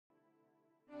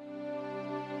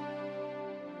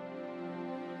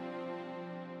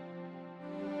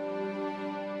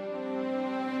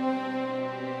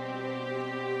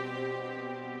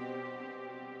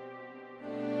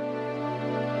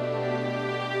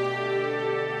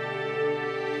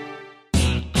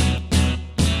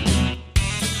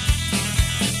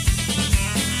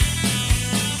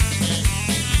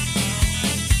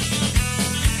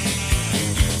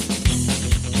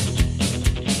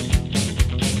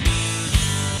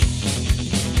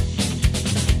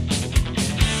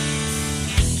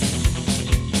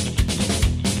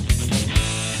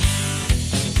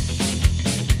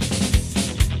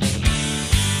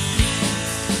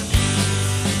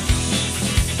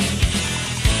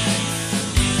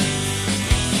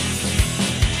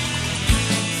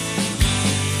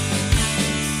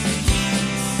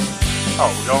Oh,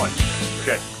 we're going.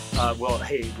 Okay. Well,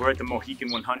 hey, we're at the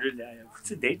Mohican 100. What's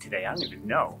the date today? I don't even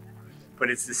know. But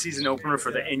it's the season opener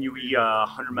for the NUE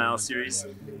 100-mile series.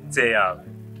 It's a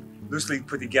loosely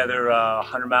put together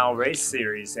 100-mile race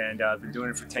series, and I've been doing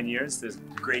it for 10 years. There's a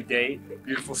great day,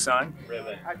 beautiful sun.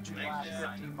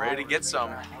 Ready to get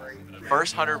some.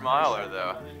 First 100-miler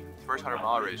though. First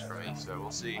 100-mile race for me, so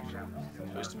we'll see.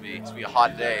 It's supposed to be a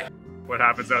hot day. What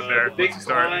happens out there? Big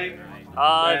start.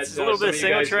 It's a little bit of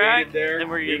single track, then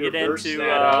we're going to get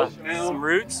into some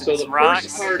roots, and some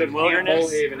rocks, and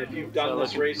wilderness. If you've done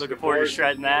this race looking forward to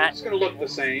shredding that. It's going to look the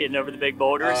same. Getting over the big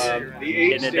boulders,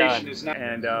 getting it done.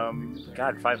 And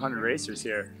God, 500 racers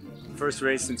here. First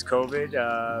race since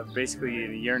COVID, basically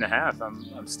in a year and a half.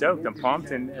 I'm stoked, I'm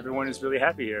pumped, and everyone is really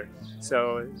happy here.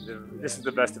 So this is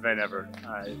the best event ever.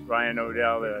 Ryan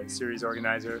Odell, the series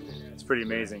organizer, it's pretty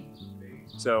amazing.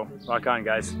 So rock on,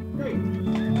 guys.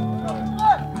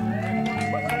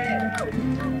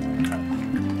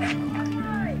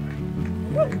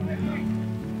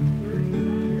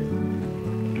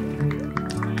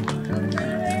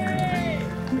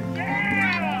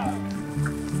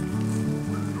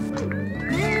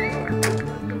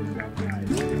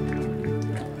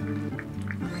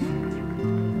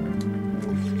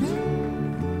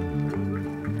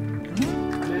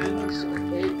 Men's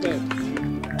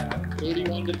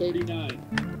 31 to 39.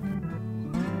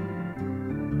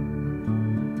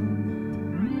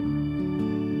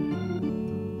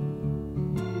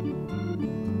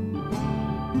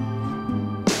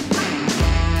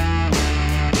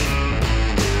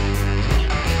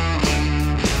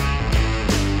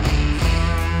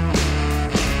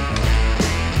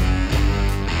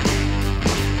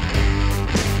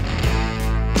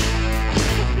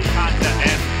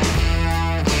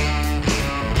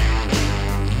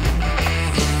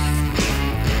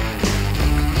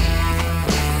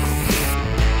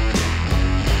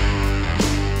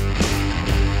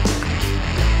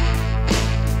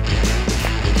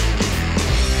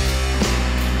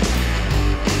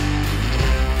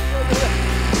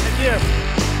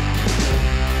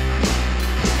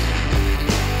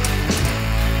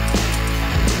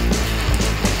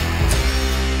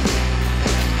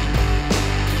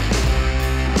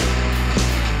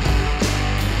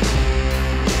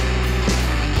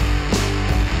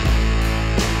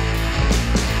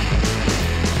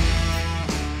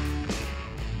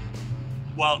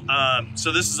 Well,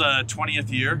 so this is a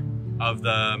 20th year of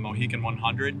the Mohican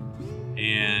 100,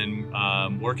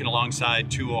 and working alongside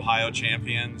two Ohio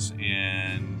champions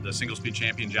and the single speed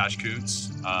champion Josh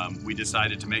Kuntz, we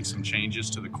decided to make some changes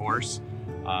to the course.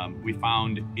 We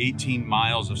found 18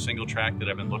 miles of single track that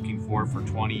I've been looking for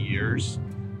 20 years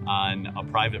on a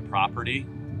private property,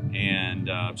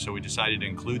 and so we decided to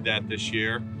include that this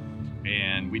year.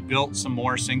 And we built some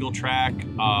more single track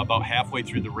about halfway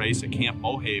through the race at Camp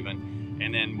Mohican.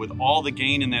 And then with all the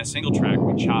gain in that single track,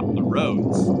 we chopped the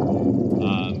roads.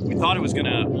 We thought it was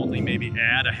gonna only maybe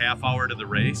add a half hour to the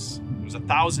race. It was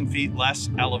 1,000 feet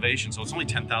less elevation, so it's only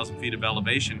 10,000 feet of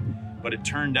elevation, but it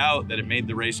turned out that it made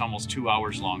the race almost 2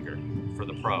 hours longer for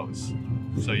the pros.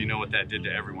 So you know what that did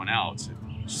to everyone else. It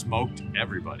smoked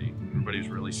everybody. Everybody was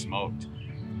really smoked.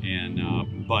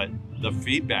 And but the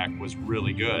feedback was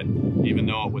really good. Even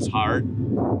though it was hard,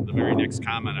 the very next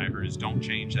comment I heard is, don't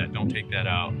change that, don't take that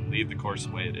out, leave the course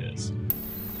the way it is.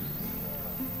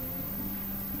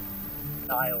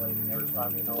 Annihilating everybody, I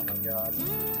mean, oh my God.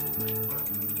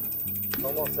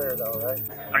 Almost there though, right?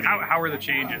 Like how are the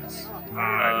changes? You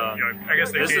know, I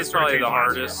guess this is probably the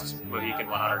hardest Mohican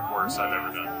 100 course I've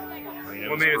ever done. I mean,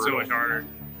 what made it so much harder?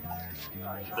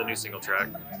 The new single track,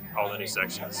 all the new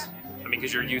sections. I mean,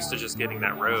 because you're used to just getting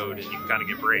that road and you can kind of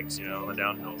get breaks, you know, on the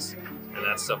downhills, and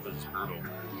that stuff was brutal.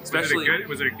 Especially,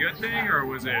 was it a good thing, or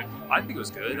was it? I think it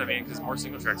was good. I mean, because more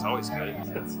single track's always good.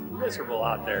 It's miserable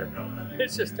out there.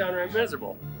 It's just downright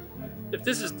miserable. If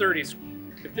this is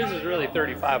really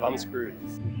 35, I'm screwed.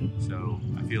 So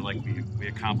I feel like we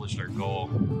accomplished our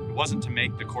goal. It wasn't to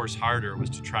make the course harder, it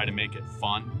was to try to make it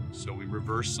fun. So we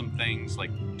reversed some things, like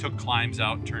took climbs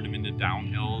out and turned them into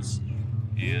downhills.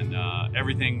 And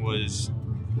everything was,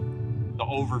 the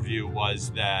overview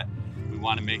was that we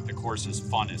want to make the course as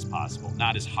fun as possible,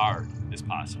 not as hard as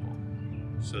possible,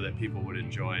 so that people would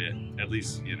enjoy it, at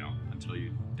least, you know, until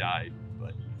you died,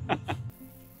 but.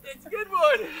 It's a good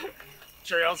one.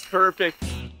 Trail's perfect.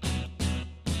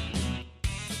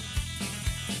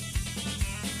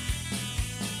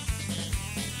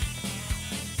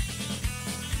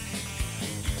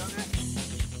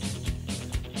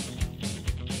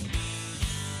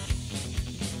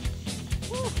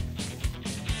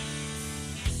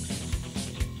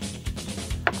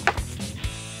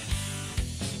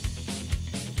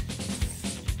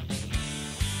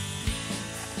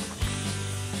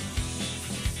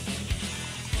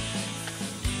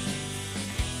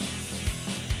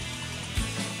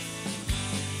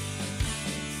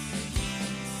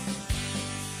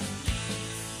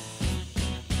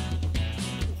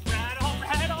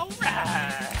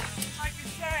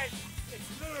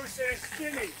 say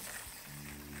spinning.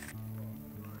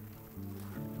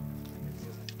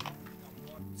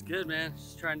 It's good, man.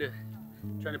 Just trying to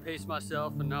pace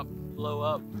myself and not blow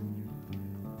up.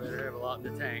 Better have a lot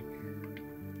in the tank.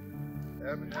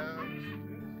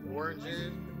 M&M's,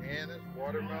 oranges, bananas,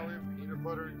 watermelon, peanut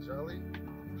butter and jelly,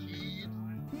 cheese,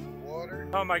 water.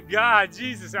 Oh my God,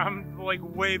 Jesus! I'm like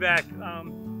way back.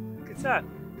 What's that?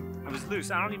 I was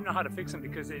loose. I don't even know how to fix them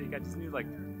because they got this new like,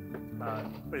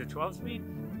 what is it, 12 speed?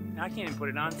 I can't even put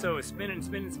it on. So it's spinning,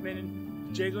 spinning, spinning,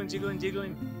 jiggling, jiggling,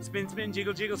 jiggling, spin, spin,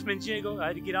 jiggle, jiggle, spin, jiggle. I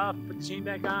had to get off, put the chain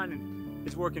back on, and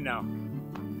it's working now.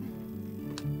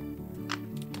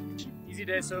 Easy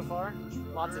day so far.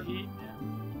 Lots of heat.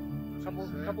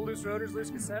 Couple loose rotors, loose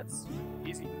cassettes.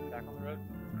 Easy. Back on the road.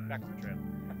 Back on the trail.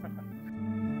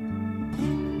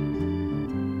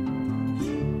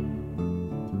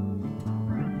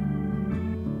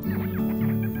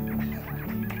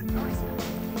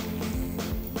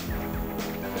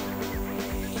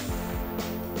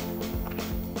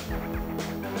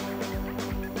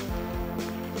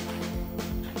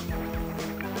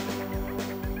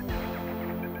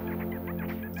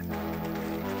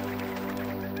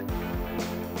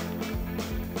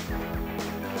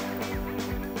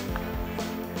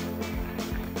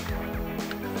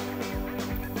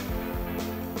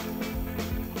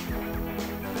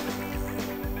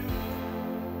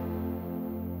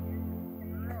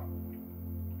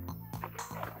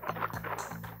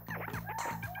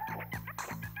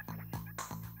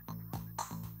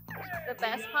 The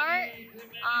best part,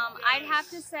 I'd have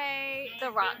to say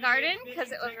the rock garden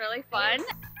because it was really fun.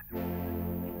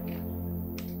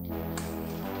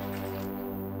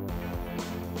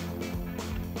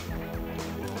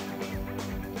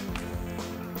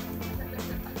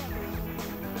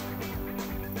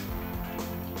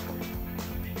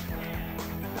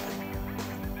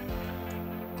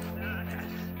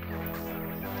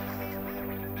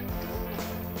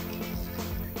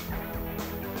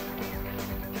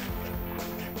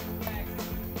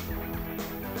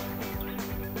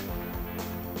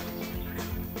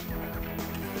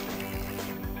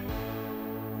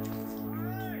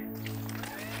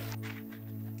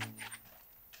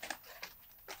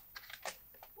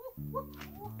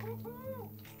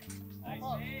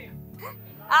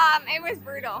 It was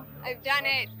brutal. I've done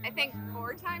it, I think,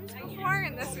 4 times before,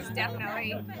 and this was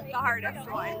definitely the hardest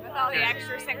one with all the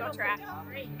extra single track.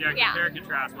 Yeah, compare and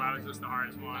contrast. Why was this the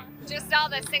hardest one? Just all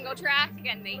the single track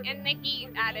and the heat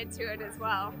added to it as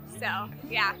well. So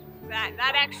yeah,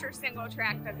 that extra single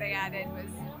track that they added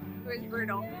was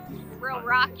brutal. Real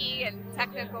rocky and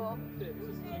technical.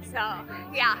 So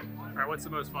yeah. All right, what's the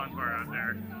most fun part out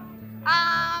there?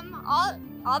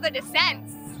 All the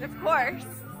descents, of course.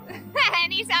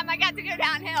 Anytime I got to go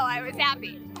downhill, I was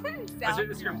happy. So.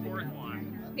 This is your 4th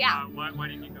one. Yeah. Why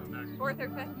do you keep coming back? 4th or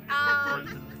 5th?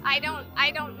 I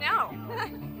don't know.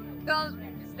 So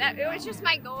it was just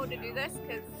my goal to do this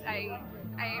because I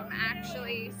am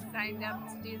actually signed up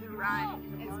to do the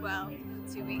run as well in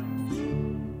 2 weeks.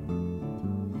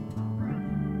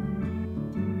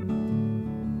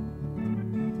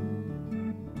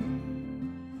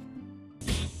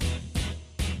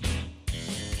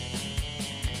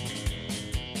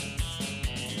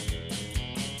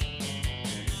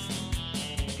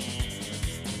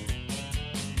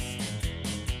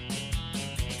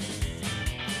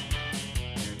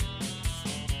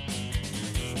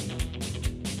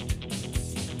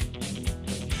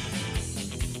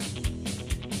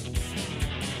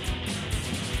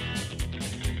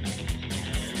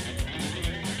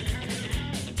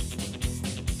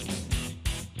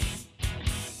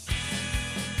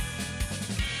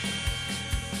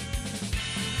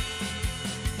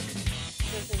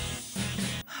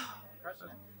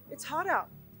 It's hot out.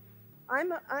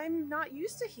 I'm not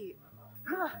used to heat,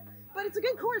 but it's a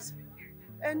good course.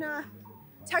 And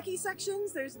techie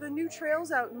sections, there's the new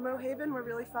trails out in Mohican were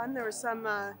really fun. There was some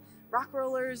rock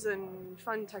rollers and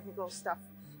fun technical stuff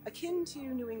akin to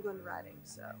New England riding,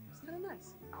 so it's kind of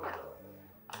nice.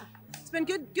 Yeah. It's been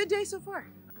good day so far.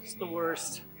 It's the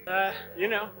worst. You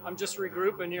know, I'm just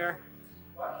regrouping here,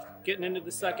 getting into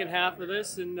the second half of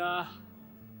this, and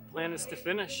plan is to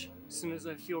finish as soon as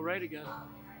I feel right again.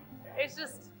 It's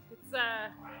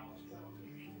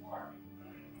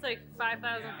like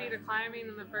 5,000 feet of climbing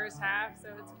in the first half, so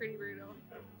it's pretty brutal.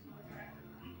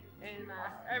 And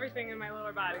everything in my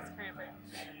lower body's cramping.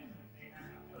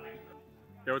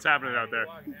 Yeah, what's happening out there?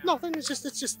 Nothing. It's just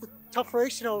a tough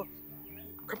race, you know.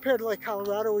 Compared to like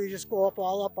Colorado, where you just go up,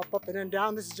 up, and then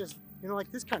down. This is just, you know, like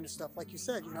this kind of stuff, like you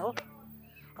said, you know.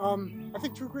 I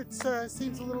think True Grit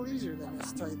seems a little easier than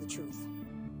this, to tell you the truth.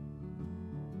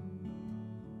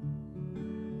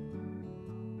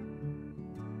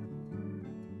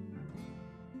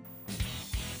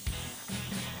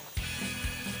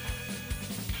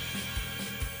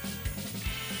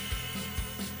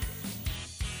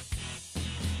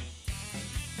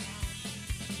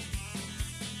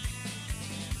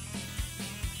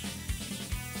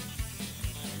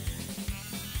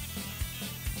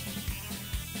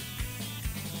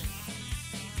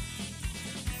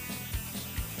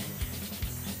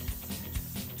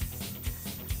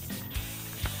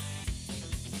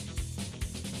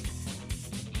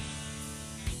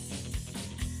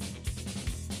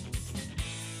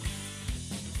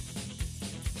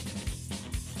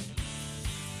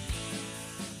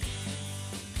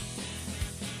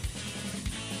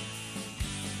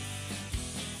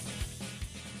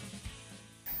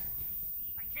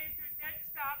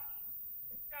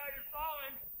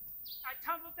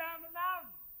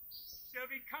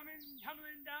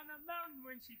 tumbling down the mountain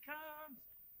when she comes.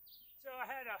 So I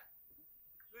had a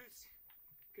loose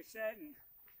cassette and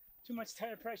too much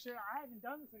tire pressure. I haven't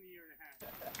done this in a year and a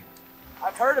half.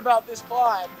 I've heard about this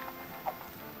climb.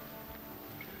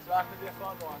 So that could be a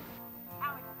fun one.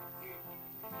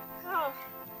 Oh,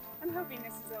 I'm hoping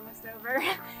this is almost over,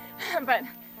 but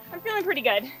I'm feeling pretty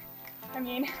good. I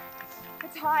mean,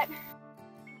 it's hot.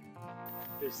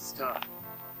 This is tough.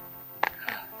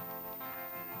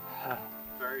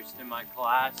 First in my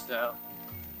class, so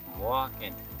I'm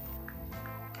walking.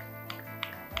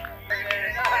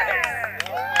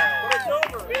 It's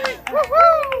over.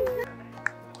 Woo-hoo!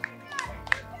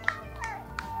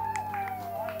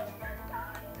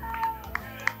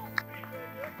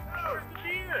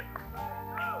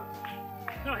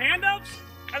 No hand-ups?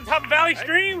 At the top of Valley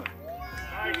Stream?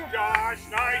 Nice, Josh.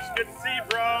 Nice. Good to see you,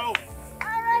 bro. All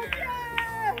right,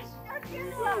 Josh!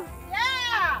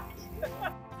 Yeah!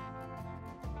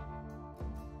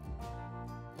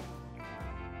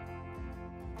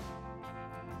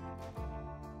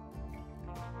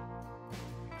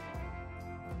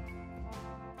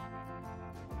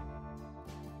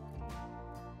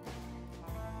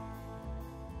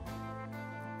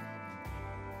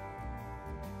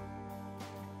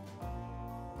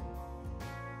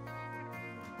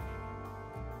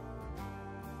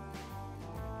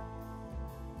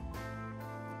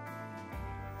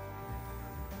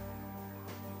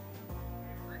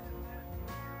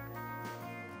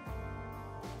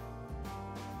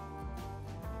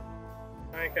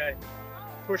 I think I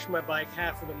pushed my bike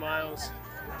half of the miles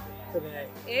today.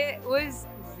 It was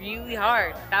really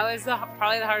hard. That was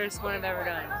probably the hardest one I've ever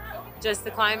done. Just the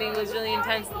climbing was really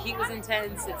intense, the heat was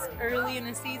intense. It's early in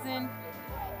the season.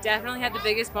 Definitely had the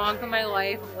biggest bonk of my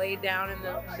life, laid down in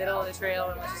the middle of the trail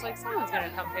and was just like, someone's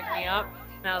gonna come pick me up.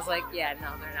 And I was like, yeah,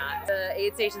 no, they're not. The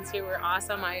aid stations here were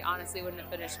awesome. I honestly wouldn't have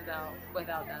finished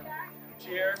without them.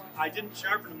 Cheer. I didn't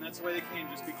sharpen them, that's the way they came,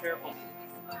 just be careful.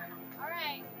 All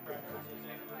right.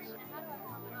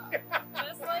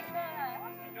 Just like that.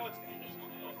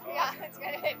 Yeah, it's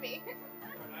gonna hit me.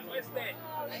 Twist it.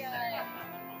 Oh, God.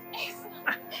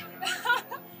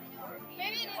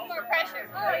 Maybe it needs more pressure.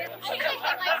 Oh, I think I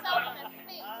hit myself in the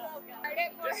face. Oh,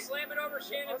 God. Just slam it over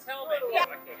Shannon's helmet. Yeah.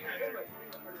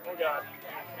 Oh, God.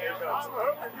 Here it goes. Woo!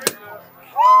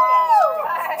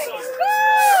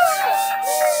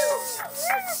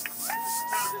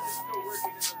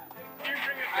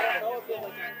 I don't know if it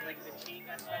like the cheat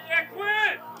and stuff. Yeah,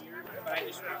 quit! But I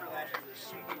just remember that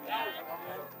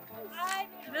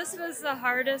This was the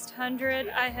hardest 100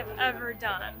 I have ever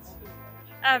done.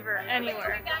 Ever,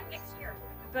 anywhere.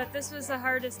 But this was the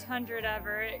hardest 100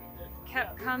 ever. It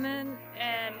kept coming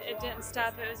and it didn't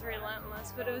stop. It was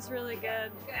relentless, but it was really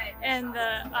good. And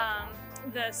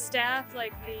the staff,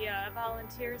 like the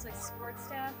volunteers, like sports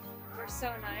staff, were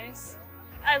so nice.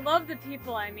 I love the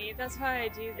people I meet. That's why I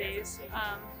do these,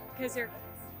 because they're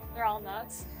all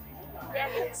nuts.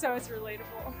 So it's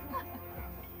relatable.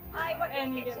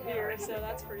 And you get beer, so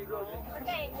that's pretty cool.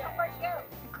 Okay, first go.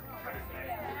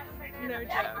 No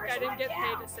joke, I didn't get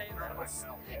paid to say this.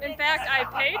 In fact, I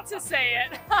paid to say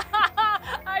it.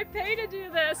 I pay to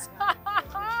do this.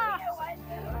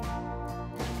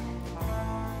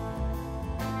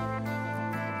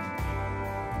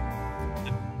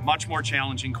 Much more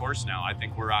challenging course now. I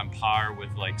think we're on par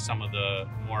with like some of the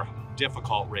more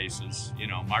difficult races. You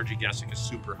know, Margie Gessick is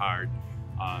super hard.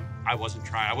 I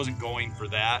wasn't going for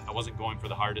that. I wasn't going for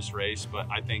the hardest race, but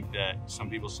I think that some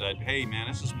people said, hey man,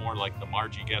 this is more like the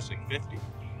Margie Gessick 50.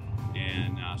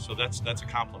 And so that's a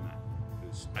compliment,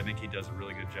 because I think he does a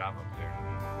really good job up there.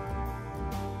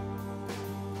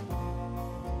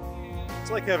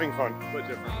 It's like having fun, but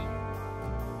different.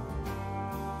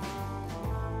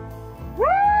 Woo!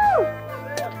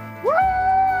 Woo!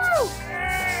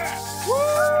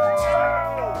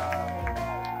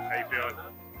 How you feeling?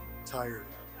 Tired.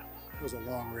 It was a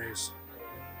long race.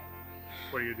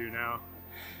 What do you do now?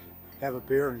 Have a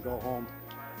beer and go home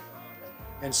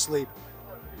and sleep.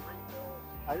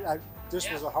 This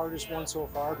was the hardest one so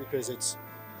far because it's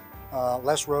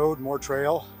less road, more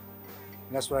trail,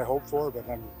 and that's what I hope for. But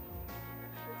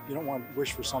you don't want to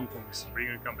wish for some things. Are you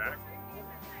gonna come back?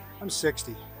 I'm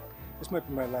 60. This might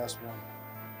be my last one.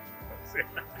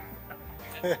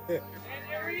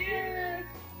 There he is!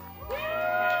 Woo!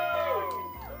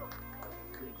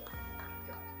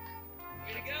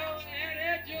 Way to go,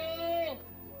 ahead, Joel!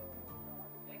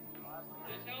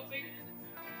 Just helping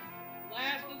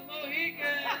last of the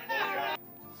Mohican.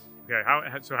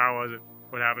 Okay, so how was it?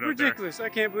 What happened up there? Ridiculous. I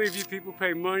can't believe you people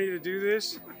pay money to do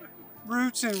this.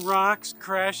 Roots and rocks,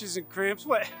 crashes and cramps.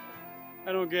 What?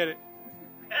 I don't get it.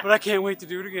 But I can't wait to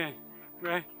do it again.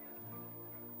 Right?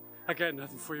 I got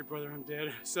nothing for you, brother. I'm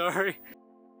dead. Sorry.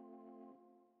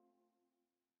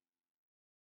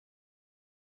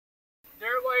 Dirt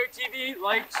Wire TV,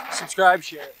 like, subscribe,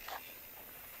 share.